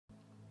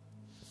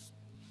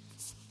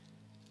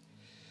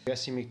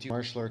Jesse McDougall,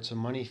 martial arts of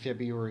money,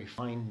 February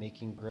fine,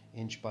 making great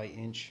inch by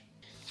inch.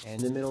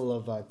 And in the middle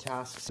of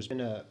tasks,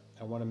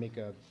 I want to make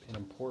an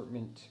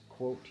important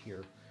quote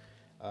here,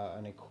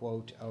 and a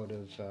quote out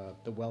of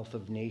The Wealth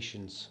of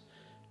Nations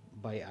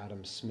by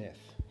Adam Smith.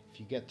 If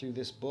you get through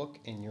this book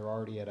and you're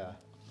already at a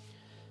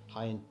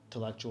high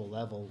intellectual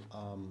level,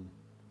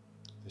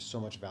 there's so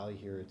much value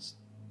here. It's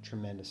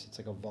tremendous. It's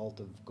like a vault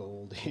of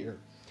gold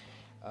here.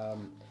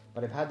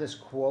 But I've had this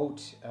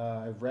quote,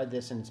 I've read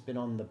this, and it's been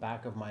on the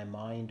back of my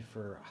mind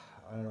for,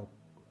 I don't know,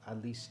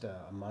 at least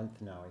a month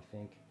now, I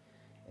think.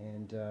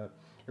 And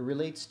it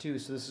relates to,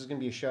 so this is going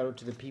to be a shout out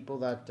to the people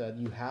that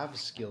you have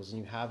skills and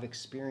you have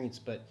experience,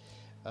 but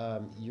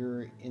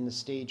you're in the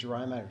stage where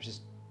I'm at,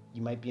 just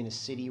you might be in a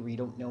city where you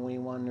don't know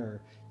anyone,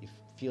 or you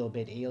feel a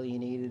bit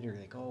alienated, or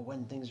like, oh,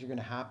 when things are going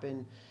to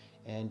happen.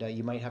 And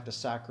you might have to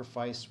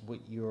sacrifice what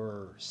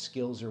your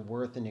skills are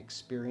worth and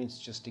experience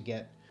just to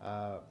get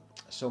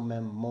some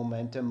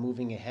momentum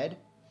moving ahead.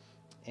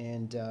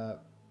 And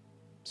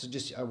so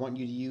just I want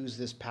you to use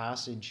this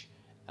passage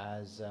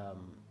as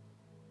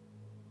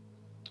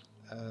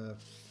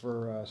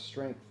for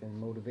strength and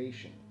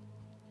motivation.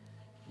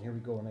 And here we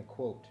go, and I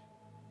quote: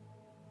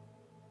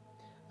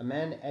 "A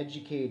man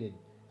educated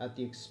at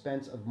the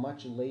expense of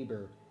much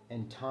labor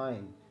and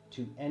time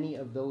to any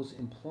of those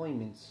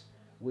employments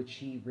which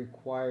he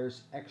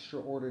requires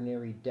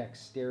extraordinary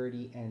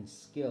dexterity and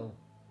skill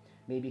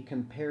may be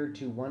compared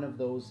to one of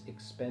those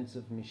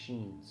expensive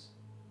machines.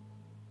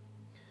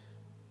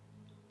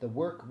 The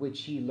work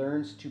which he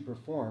learns to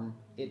perform,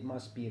 it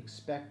must be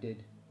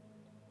expected,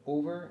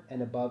 over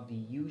and above the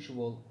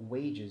usual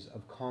wages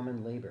of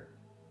common labor,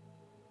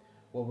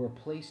 will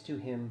replace to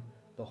him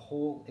the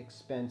whole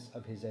expense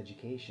of his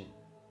education.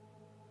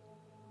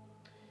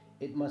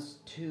 It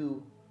must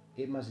do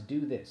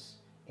this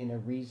in a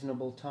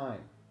reasonable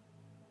time,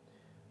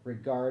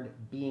 regard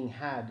being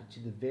had to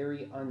the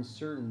very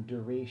uncertain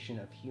duration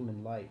of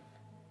human life,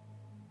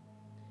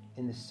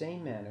 in the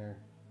same manner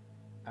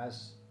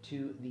as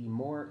to the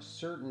more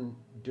certain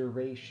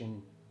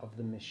duration of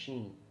the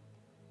machine."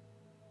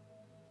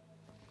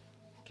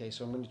 Okay,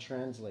 so I'm going to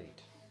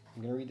translate.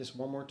 I'm going to read this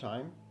one more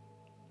time,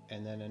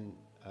 and then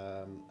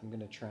I'm going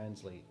to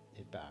translate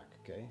it back,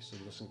 okay? So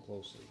listen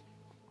closely.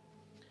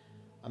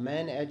 "A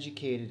man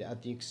educated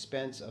at the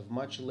expense of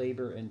much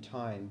labor and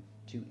time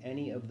to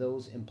any of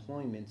those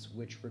employments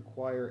which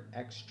require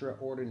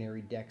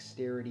extraordinary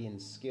dexterity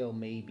and skill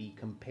may be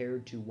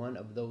compared to one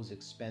of those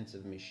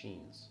expensive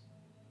machines.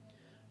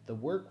 The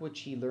work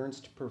which he learns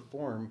to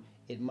perform,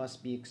 it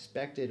must be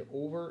expected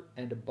over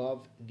and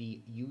above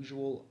the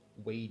usual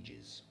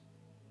wages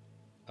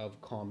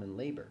of common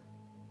labor,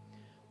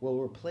 will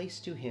replace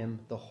to him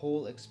the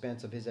whole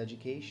expense of his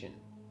education.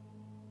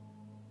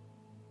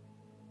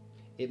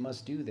 It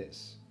must do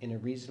this in a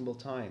reasonable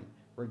time,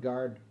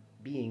 regard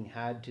being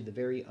had to the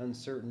very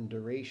uncertain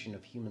duration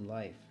of human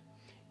life,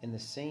 in the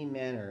same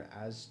manner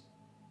as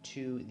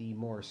to the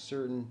more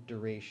certain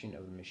duration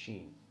of the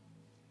machine."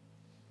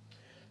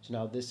 So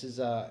now this is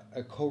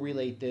a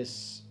correlate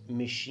this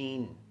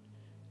machine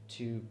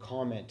to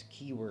comment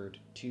keyword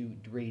to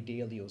Ray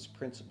Dalio's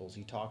principles.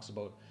 He talks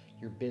about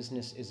your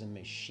business is a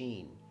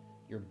machine,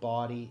 your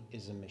body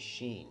is a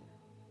machine.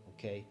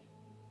 Okay,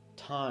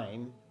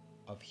 time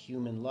of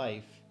human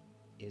life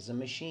is a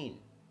machine.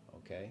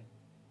 Okay.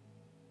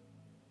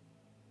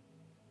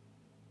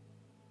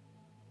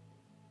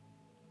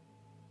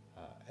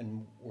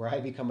 And where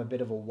I become a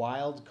bit of a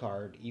wild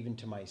card, even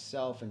to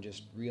myself, and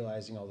just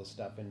realizing all the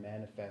stuff and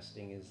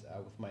manifesting is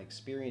with my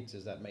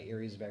experiences, that my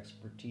areas of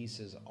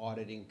expertise is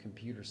auditing,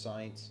 computer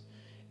science,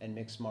 and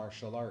mixed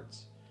martial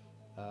arts,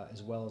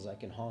 as well as I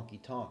can honky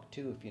tonk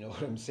too, if you know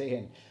what I'm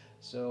saying.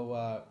 So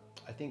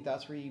I think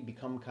that's where you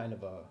become kind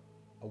of a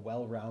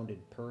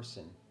well-rounded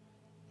person,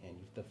 and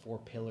the four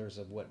pillars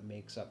of what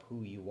makes up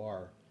who you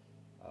are,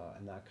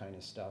 and that kind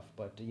of stuff.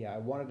 But yeah, I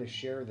wanted to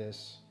share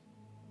this.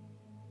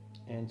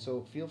 And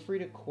so feel free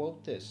to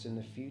quote this in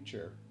the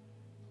future.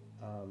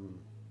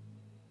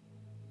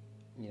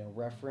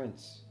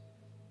 Reference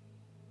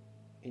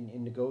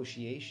in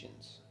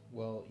negotiations.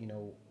 Well,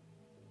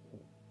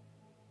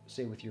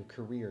 say with your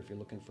career, if you're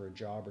looking for a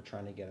job or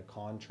trying to get a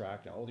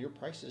contract, oh, your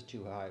price is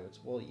too high. It's,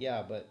 well,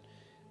 yeah, but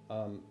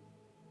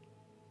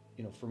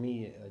for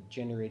me,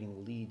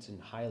 generating leads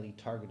and highly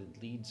targeted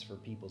leads for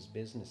people's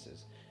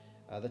businesses,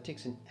 that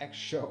takes an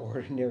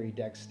extraordinary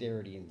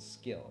dexterity and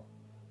skill.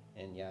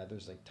 And yeah,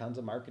 there's like tons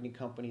of marketing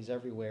companies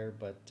everywhere,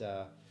 but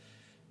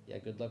yeah,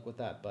 good luck with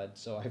that, bud.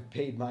 So I've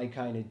paid my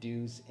kind of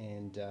dues,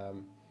 and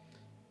I'm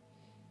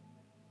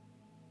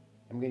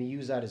going to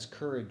use that as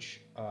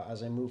courage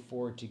as I move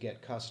forward to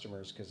get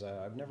customers, because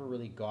I've never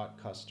really got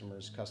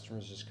customers.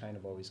 Customers just kind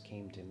of always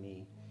came to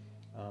me.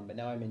 But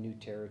now I'm in new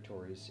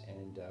territories,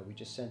 and we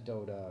just sent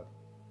out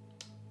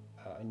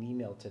an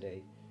email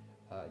today.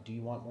 Do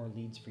you want more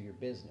leads for your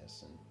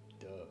business? And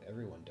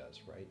everyone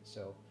does, right?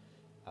 So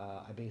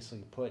I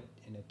basically put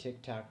in a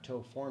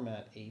tic-tac-toe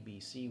format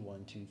ABC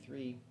 1, 2,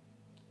 3.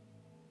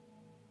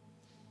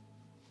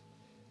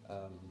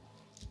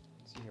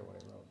 Let's see here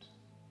what I wrote.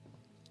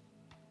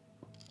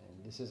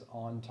 This is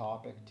on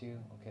topic too,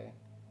 okay?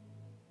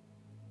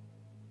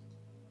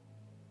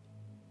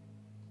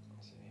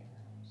 Let's see here.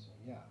 So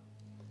yeah.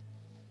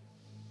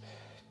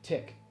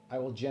 Tick, I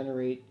will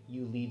generate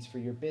you leads for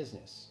your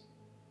business.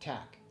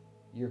 Tack,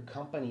 your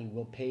company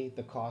will pay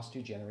the cost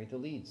to generate the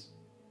leads.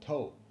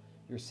 Toe,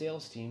 your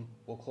sales team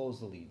will close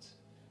the leads.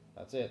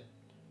 That's it.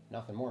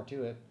 Nothing more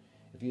to it.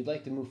 If you'd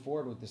like to move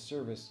forward with this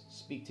service,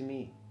 speak to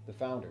me, the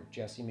founder,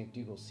 Jesse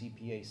McDougall,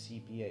 CPA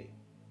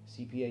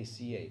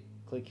CA.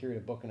 Click here to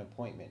book an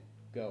appointment.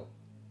 Go.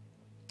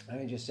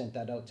 I just sent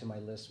that out to my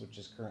list, which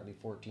is currently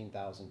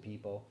 14,000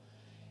 people.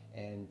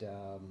 And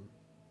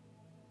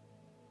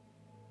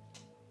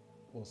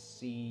we'll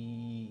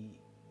see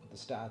what the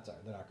stats are.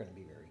 They're not going to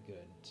be very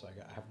good. So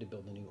I have to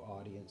build a new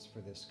audience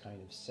for this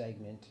kind of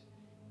segment.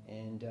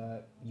 And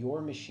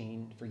your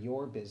machine for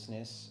your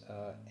business,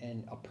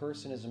 and a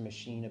person is a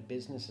machine, a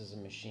business is a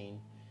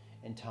machine,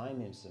 and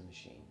time is a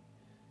machine.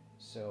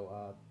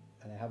 So,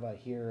 and I have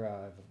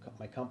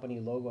my company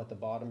logo at the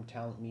bottom,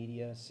 Talent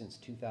Media, since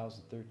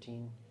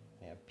 2013.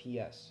 I have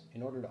PS.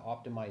 In order to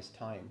optimize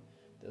time,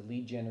 the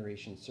lead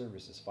generation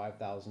service is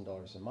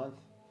 $5,000 a month.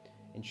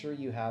 Ensure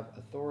you have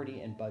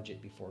authority and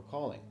budget before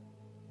calling.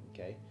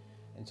 Okay?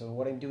 And so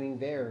what I'm doing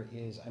there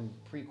is I'm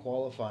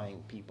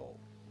pre-qualifying people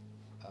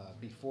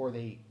before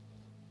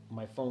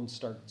my phone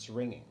starts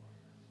ringing.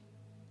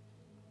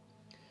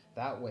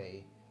 That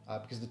way,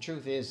 because the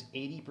truth is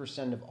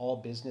 80% of all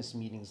business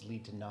meetings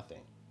lead to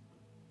nothing.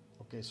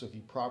 Okay, so if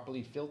you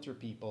properly filter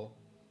people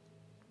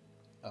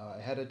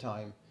ahead of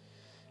time,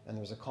 and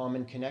there's a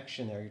common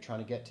connection there, you're trying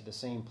to get to the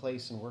same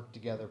place and work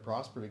together,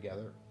 prosper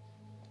together,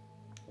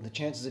 the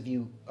chances of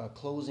you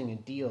closing a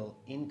deal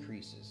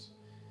increases.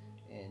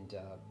 And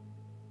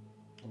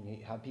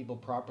you have people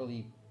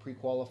properly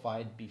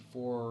pre-qualified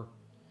before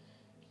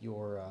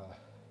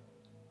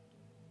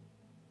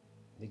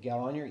they get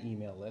on your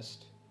email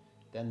list,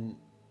 then,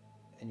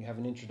 and you have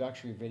an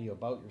introductory video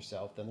about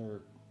yourself, then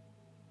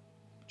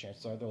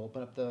chances are they'll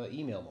open up the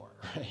email more,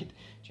 right?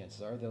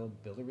 Chances are they'll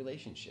build a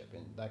relationship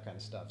and that kind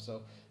of stuff.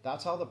 So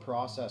that's how the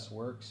process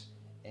works.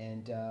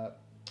 And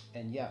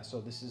yeah,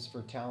 so this is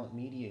for Talent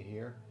Media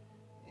here.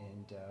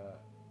 And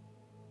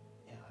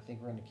yeah, I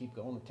think we're going to keep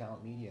going with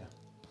Talent Media.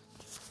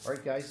 All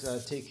right,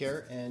 guys, take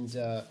care. And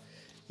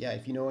yeah,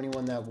 if you know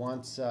anyone that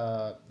wants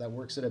that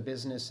works at a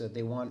business that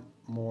they want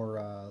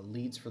more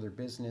leads for their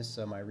business,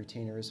 my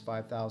retainer is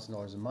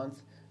 $5,000 a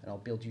month, and I'll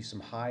build you some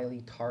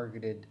highly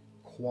targeted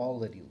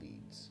quality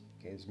leads.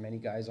 Okay, there's many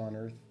guys on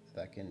earth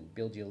that can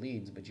build you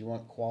leads, but you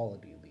want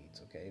quality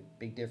leads. Okay,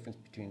 big difference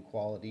between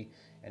quality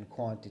and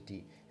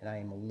quantity, and I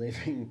am a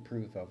living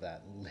proof of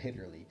that.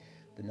 Literally,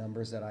 the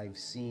numbers that I've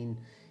seen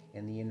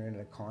in the internet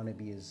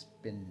economy has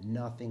been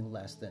nothing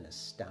less than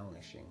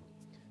astonishing.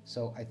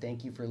 So I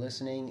thank you for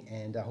listening,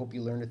 and I hope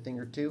you learned a thing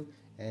or two,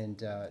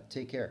 and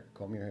take care.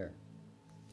 Comb your hair.